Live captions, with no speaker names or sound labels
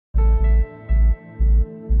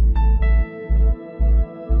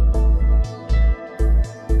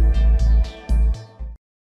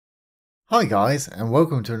Hi guys, and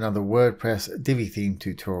welcome to another WordPress Divi theme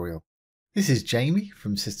tutorial. This is Jamie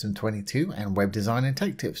from System22 and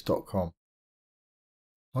webdesignandtechtips.com.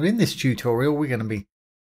 Well, in this tutorial we're going to be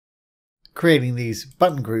creating these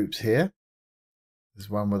button groups here. There's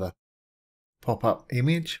one with a pop-up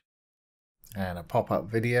image and a pop-up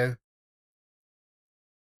video.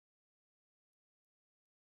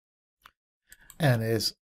 And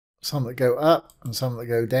there's some that go up and some that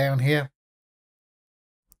go down here.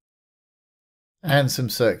 And some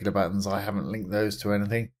circular buttons. I haven't linked those to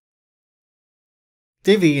anything.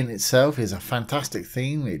 Divi in itself is a fantastic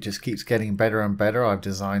theme. It just keeps getting better and better. I've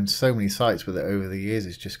designed so many sites with it over the years.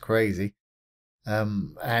 It's just crazy.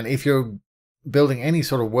 And if you're building any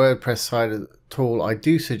sort of WordPress site at all, I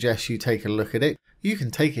do suggest you take a look at it. You can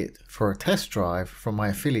take it for a test drive from my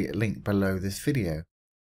affiliate link below this video.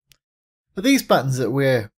 But these buttons that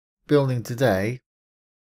we're building today,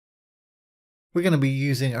 we're going to be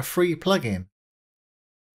using a free plugin.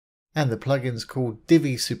 And the plugin's called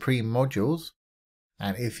Divi Supreme Modules.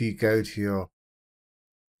 And if you go to your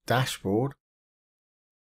dashboard,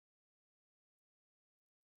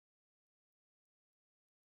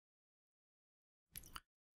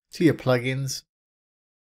 to your plugins,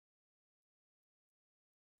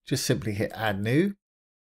 just simply hit Add New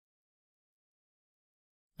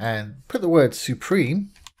and put the word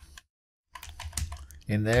Supreme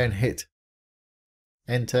in there and hit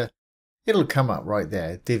Enter. It'll come up right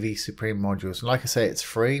there, Divi Supreme Modules. And like I say, it's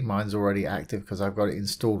free. Mine's already active because I've got it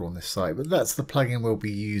installed on this site. But that's the plugin we'll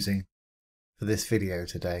be using for this video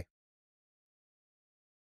today.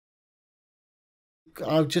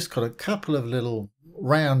 I've just got a couple of little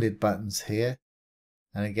rounded buttons here.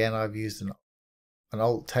 And again, I've used an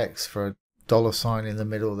alt text for a $sign in the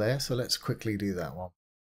middle there. So let's quickly do that one.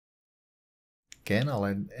 Again, I'll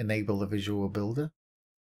enable the Visual Builder.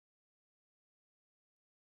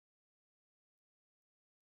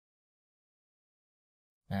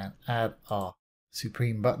 And add our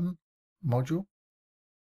Supreme button module.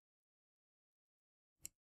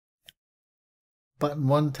 Button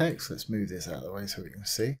 1 text, let's move this out of the way so we can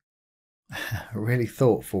see. Really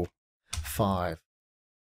thoughtful. 5.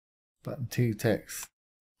 Button 2 text,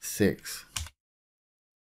 6.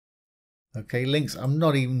 Okay, links, I'm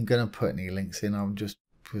not even going to put any links in, all I'm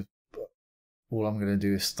going to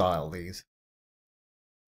do is style these.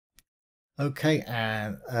 Okay,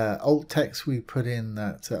 and alt text we put in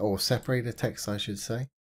that, or separator text I should say.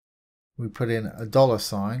 We put in a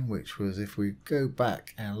 $sign, which was, if we go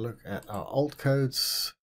back and look at our alt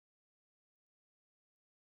codes,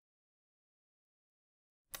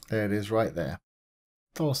 there it is right there.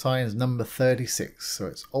 $sign is number 36, so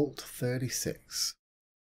it's alt 36.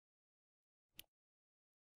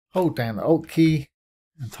 Hold down the alt key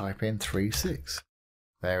and type in 36.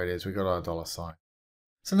 There it is, we got our $sign.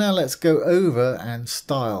 So now let's go over and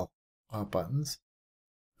style our buttons.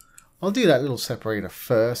 I'll do that little separator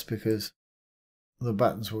first because the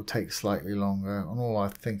buttons will take slightly longer, and all I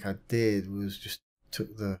think I did was just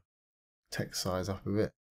took the text size up a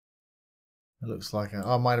bit. It looks like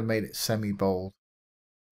I might have made it semi-bold.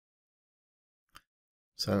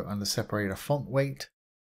 So under separator font weight,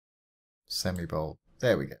 semi-bold.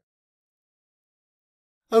 There we go.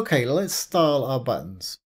 Okay, let's style our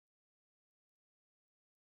buttons.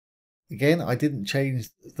 Again, I didn't change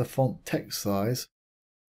the font text size.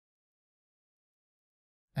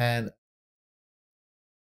 And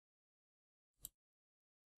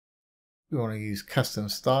we want to use custom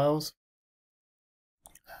styles.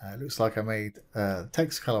 It looks like I made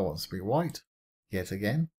text color wants to be white yet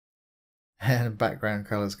again. And background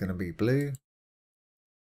color is going to be blue.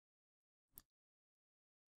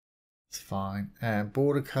 It's fine. And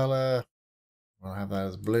border color, we'll have that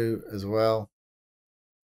as blue as well.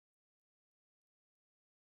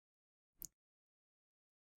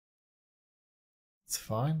 It's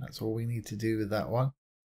fine. That's all we need to do with that one.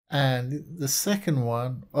 And the second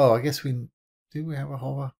one, oh, I guess do we have a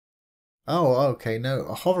hover? Oh, okay, no,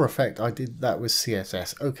 a hover effect. I did that with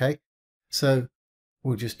CSS. Okay, so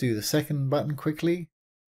we'll just do the second button quickly.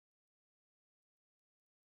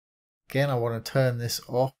 Again, I want to turn this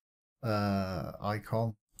off.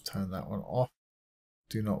 Icon, turn that one off.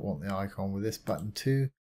 Do not want the icon with this button too.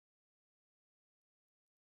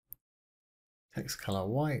 Text color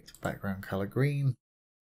white, background color green.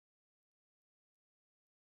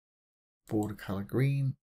 Border color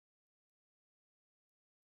green,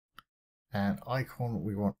 and icon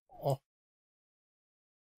we want off.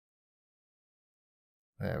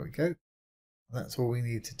 There we go. That's all we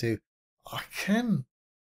need to do. I can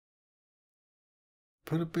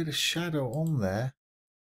put a bit of shadow on there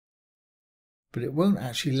but it won't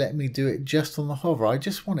actually let me do it just on the hover. I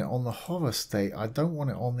just want it on the hover state. I don't want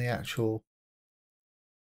it on the actual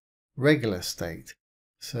regular state.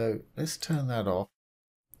 So let's turn that off,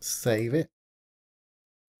 save it.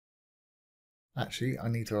 Actually, I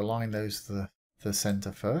need to align those to the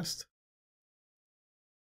center first.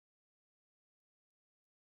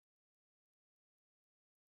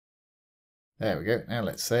 There we go. Now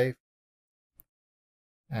let's save.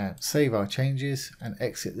 And save our changes and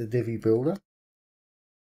exit the Divi builder.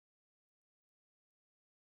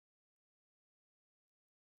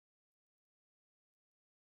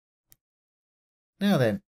 Now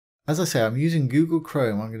then, as I say, I'm using Google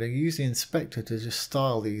Chrome. I'm going to use the inspector to just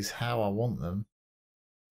style these how I want them.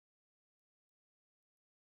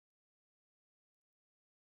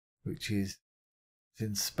 Which is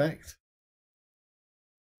inspect.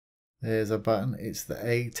 There's a button. It's the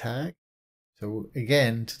A tag. So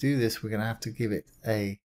again, to do this, we're going to have to give it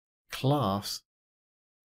a class.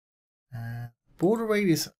 Border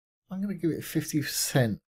radius, I'm going to give it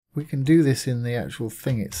 50%. We can do this in the actual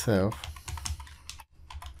thing itself.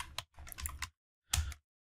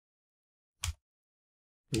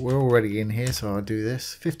 But we're already in here, so I'll do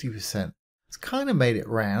this. 50%. It's kind of made it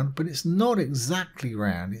round, but it's not exactly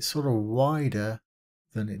round. It's sort of wider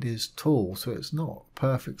than it is tall, so it's not a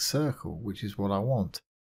perfect circle, which is what I want.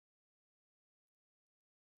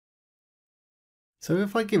 So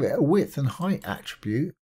if I give it a width and height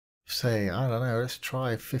attribute, say, I don't know, let's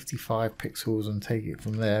try 55 pixels and take it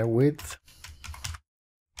from there. Width,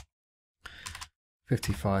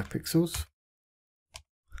 55 pixels.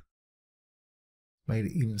 Made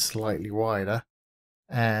it even slightly wider.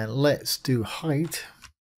 And let's do height,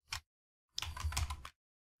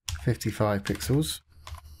 55 pixels.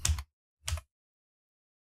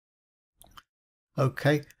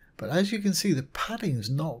 Okay, but as you can see, the padding's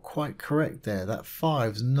not quite correct there. That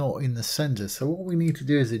 5's not in the center. So what we need to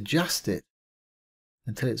do is adjust it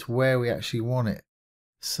until it's where we actually want it.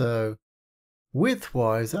 So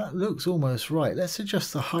width-wise, that looks almost right. Let's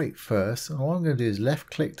adjust the height first. And all I'm going to do is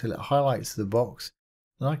left-click till it highlights the box.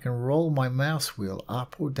 And I can roll my mouse wheel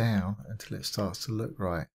up or down until it starts to look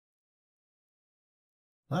right.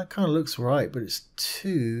 That kind of looks right, but it's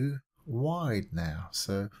too wide now.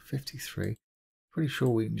 So 53. Pretty sure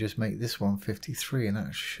we can just make this one 53 and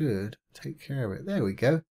that should take care of it. There we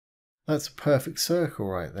go. That's a perfect circle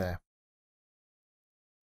right there.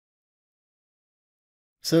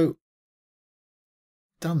 So,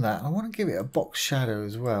 done that. I want to give it a box shadow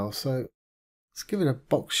as well. So, let's give it a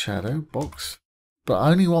box shadow, box. But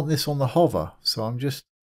I only want this on the hover. So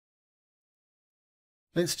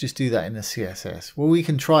let's just do that in the CSS. Well, we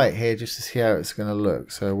can try it here just to see how it's going to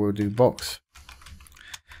look. So we'll do box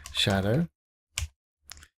shadow.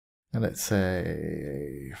 And let's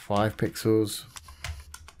say 5 pixels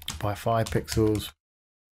by 5 pixels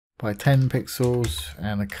by 10 pixels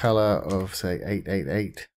and a color of say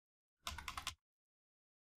 888.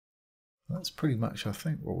 That's pretty much, I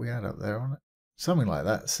think, what we had up there on it. Something like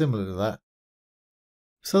that, similar to that.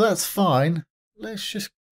 So that's fine. Let's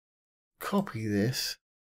just copy this.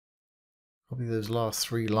 Copy those last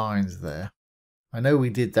 3 lines there. I know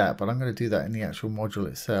we did that, but I'm going to do that in the actual module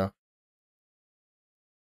itself.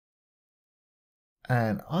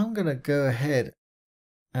 And I'm going to go ahead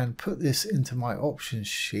and put this into my options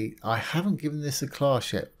sheet. I haven't given this a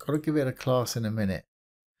class yet. Got to give it a class in a minute.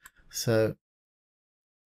 So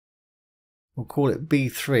we'll call it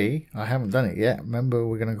B3. I haven't done it yet. Remember,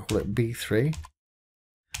 we're going to call it B3.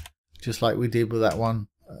 Just like we did with that one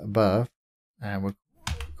above. And we've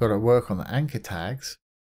got to work on the anchor tags.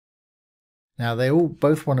 Now they all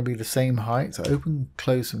both want to be the same height. So open,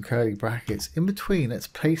 close some curly brackets. In between, let's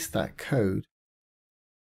paste that code.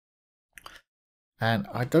 And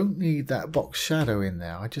I don't need that box shadow in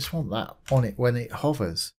there. I just want that on it when it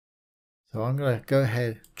hovers. So I'm going to go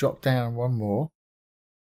ahead, drop down one more.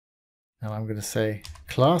 And I'm going to say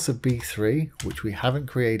class of B3, which we haven't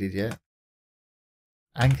created yet.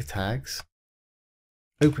 Anchor tags.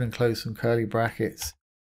 Open and close some curly brackets.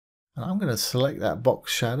 And I'm going to select that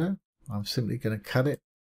box shadow. I'm simply going to cut it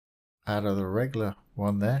out of the regular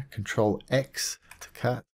one there. Control X to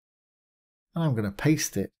cut. And I'm going to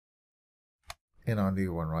paste it in our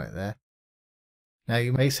new one right there. Now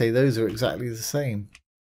you may say those are exactly the same.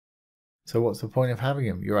 So what's the point of having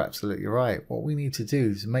them? You're absolutely right. What we need to do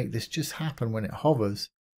is make this just happen when it hovers.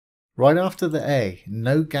 Right after the A,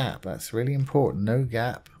 no gap. That's really important. No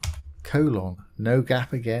gap, colon, no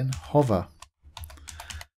gap again, hover.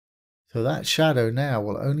 So that shadow now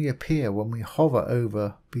will only appear when we hover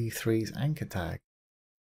over B3's anchor tag.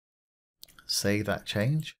 Save that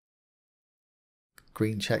change.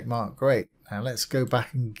 Green check mark, great. Now let's go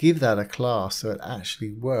back and give that a class so it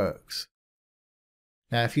actually works.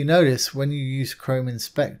 Now if you notice, when you use Chrome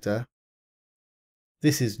Inspector,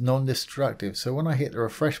 this is non-destructive, so when I hit the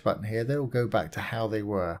refresh button here, they'll go back to how they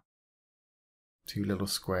were. Two little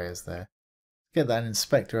squares there. Get that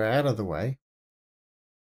inspector out of the way.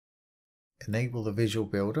 Enable the visual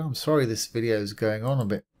builder. I'm sorry this video is going on a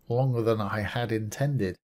bit longer than I had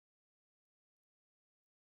intended.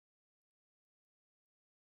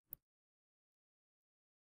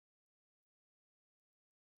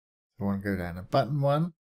 I want to go down to button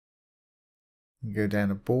 1 and go down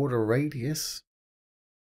to border radius.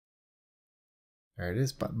 There it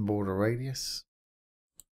is, button border radius.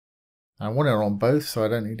 I want it on both, so I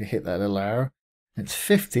don't need to hit that little arrow. It's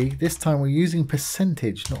 50. This time we're using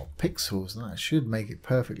percentage, not pixels, and that should make it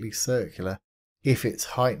perfectly circular if its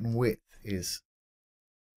height and width is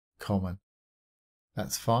common.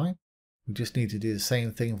 That's fine. We just need to do the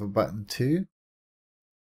same thing for button 2.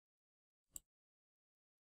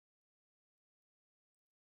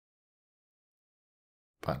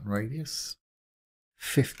 Button radius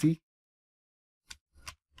 50%.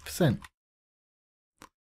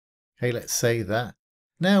 Okay, let's save that.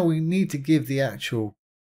 Now we need to give the actual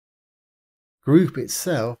group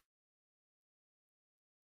itself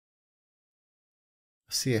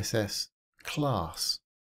a CSS class.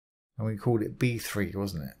 And we called it B3,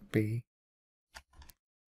 wasn't it?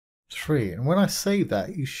 B3. And when I save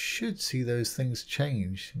that, you should see those things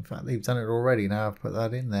change. In fact, they've done it already. Now I've put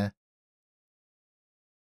that in there.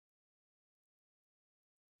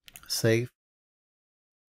 Save.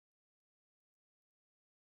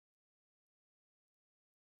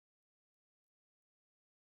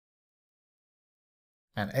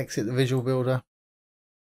 And exit the visual builder.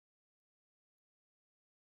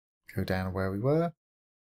 Go down to where we were.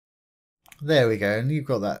 There we go, and you've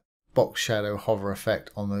got that box shadow hover effect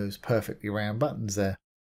on those perfectly round buttons there.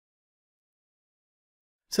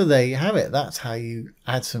 So there you have it. That's how you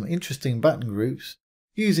add some interesting button groups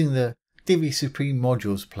using the Divi Supreme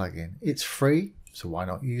Modules plugin. It's free, so why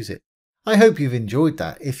not use it? I hope you've enjoyed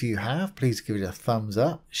that. If you have, please give it a thumbs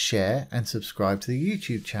up, share, and subscribe to the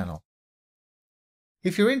YouTube channel.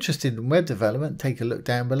 If you're interested in web development, take a look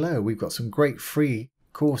down below. We've got some great free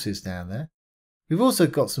courses down there. We've also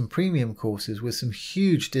got some premium courses with some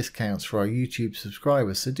huge discounts for our YouTube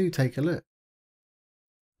subscribers, so do take a look.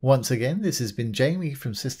 Once again, this has been Jamie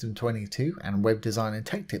from System22 and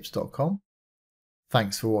webdesignandtechtips.com.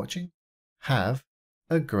 Thanks for watching. Have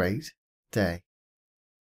a great day.